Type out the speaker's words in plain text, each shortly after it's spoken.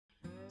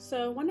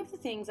So one of the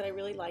things that I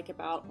really like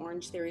about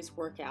Orange Theory's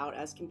workout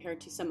as compared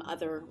to some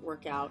other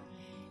workout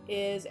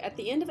is at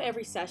the end of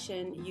every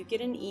session you get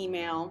an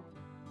email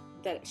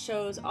that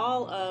shows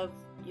all of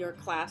your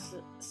class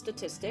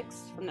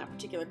statistics from that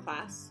particular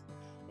class.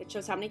 It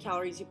shows how many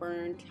calories you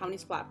burned, how many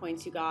splat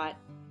points you got.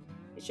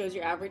 It shows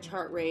your average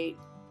heart rate,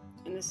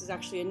 and this is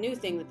actually a new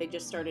thing that they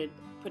just started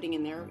putting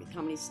in there with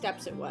how many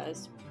steps it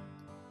was.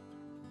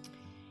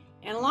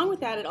 And along with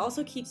that, it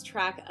also keeps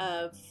track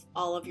of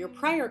all of your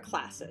prior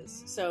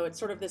classes. So it's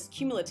sort of this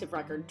cumulative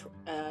record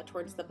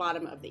towards the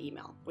bottom of the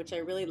email, which I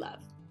really love.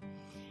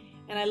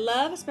 And I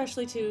love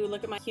especially to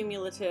look at my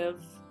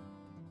cumulative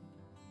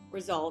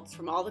results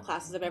from all the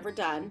classes I've ever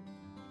done.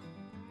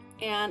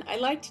 And I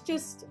like to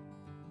just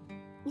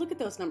look at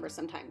those numbers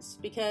sometimes,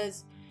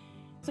 because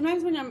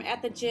sometimes when I'm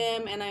at the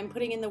gym and I'm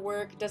putting in the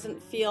work, it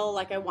doesn't feel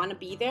like I want to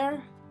be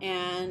there,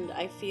 and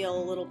I feel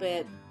a little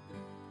bit,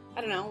 I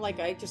don't know, like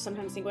I just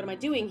sometimes think, what am I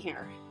doing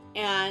here?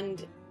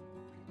 And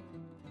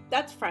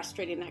that's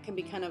frustrating. That can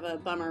be kind of a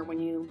bummer when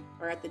you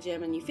are at the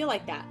gym and you feel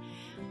like that.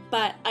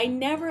 But I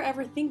never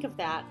ever think of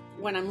that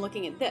when I'm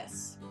looking at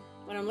this.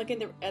 When I'm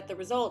looking at the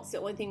results, the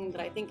only thing that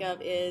I think of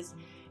is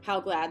how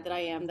glad that I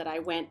am that I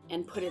went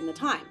and put in the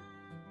time.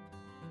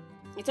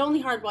 It's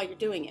only hard while you're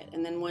doing it,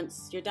 and then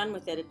once you're done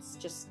with it,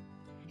 it's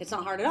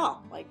not hard at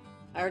all. Like,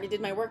 I already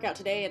did my workout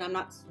today, and I'm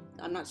not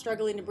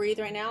struggling to breathe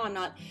right now.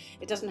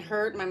 It doesn't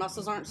hurt, my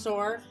muscles aren't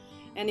sore,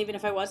 and even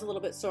if I was a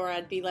little bit sore,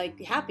 I'd be like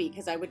happy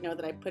because I would know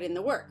that I put in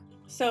the work.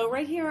 So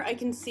right here I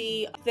can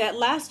see that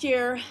last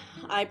year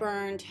I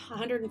burned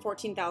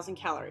 114,000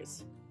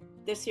 calories.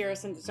 This year,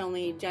 since it's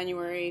only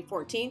January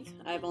 14th,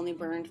 I've only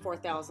burned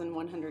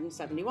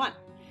 4,171.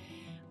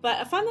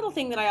 But a fun little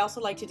thing that I also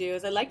like to do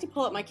is I like to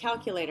pull up my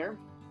calculator,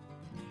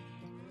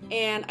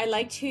 and I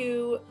like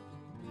to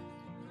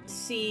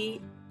see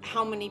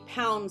how many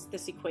pounds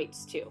this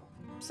equates to.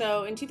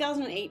 So in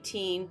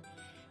 2018,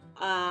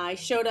 I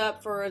showed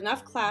up for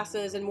enough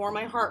classes and wore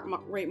my heart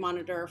rate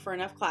monitor for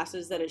enough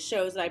classes that it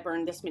shows that I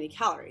burned this many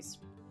calories.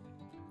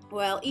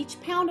 Well,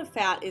 each pound of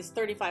fat is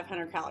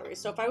 3,500 calories.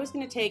 So if I was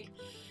going to take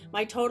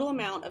my total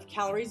amount of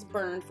calories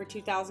burned for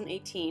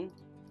 2018,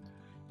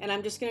 and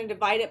I'm just going to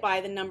divide it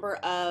by the number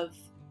of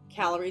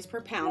calories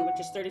per pound, which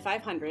is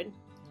 3,500,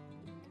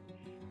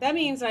 that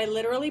means that I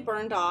literally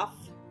burned off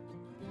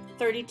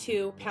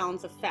 32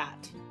 pounds of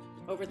fat,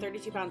 over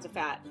 32 pounds of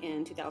fat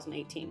in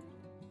 2018.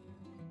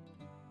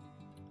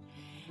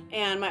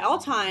 And my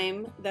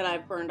all-time that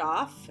I've burned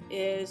off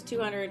is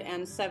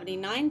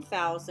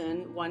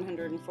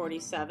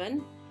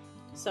 279,147.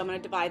 So I'm going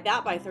to divide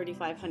that by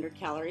 3,500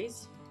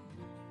 calories.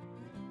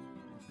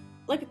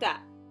 Look at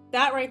that.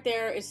 That right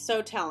there is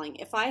so telling.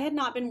 If I had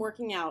not been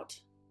working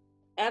out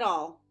at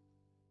all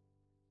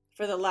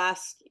for the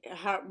last,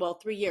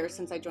 3 years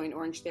since I joined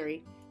Orange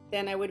Theory,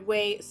 then I would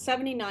weigh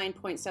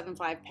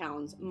 79.75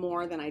 pounds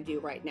more than I do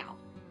right now.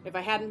 If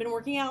I hadn't been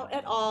working out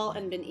at all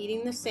and been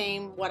eating the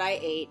same what I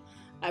ate,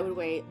 I would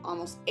weigh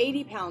almost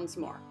 80 pounds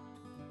more.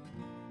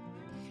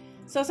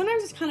 So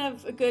sometimes it's kind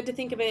of good to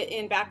think of it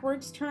in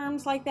backwards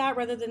terms like that,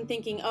 rather than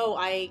thinking, oh,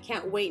 I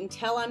can't wait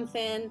until I'm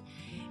thin.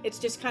 It's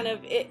just kind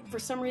of, for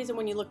some reason,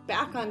 when you look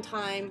back on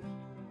time,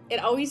 it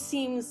always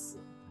seems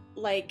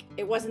like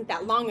it wasn't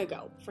that long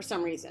ago for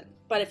some reason.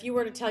 But if you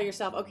were to tell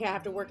yourself, okay, I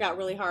have to work out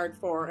really hard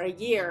for a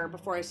year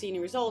before I see any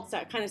results,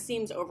 that kind of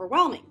seems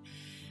overwhelming.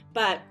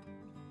 But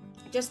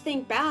just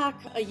think back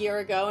a year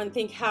ago and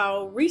think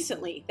how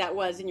recently that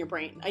was in your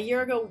brain. A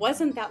year ago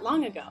wasn't that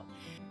long ago.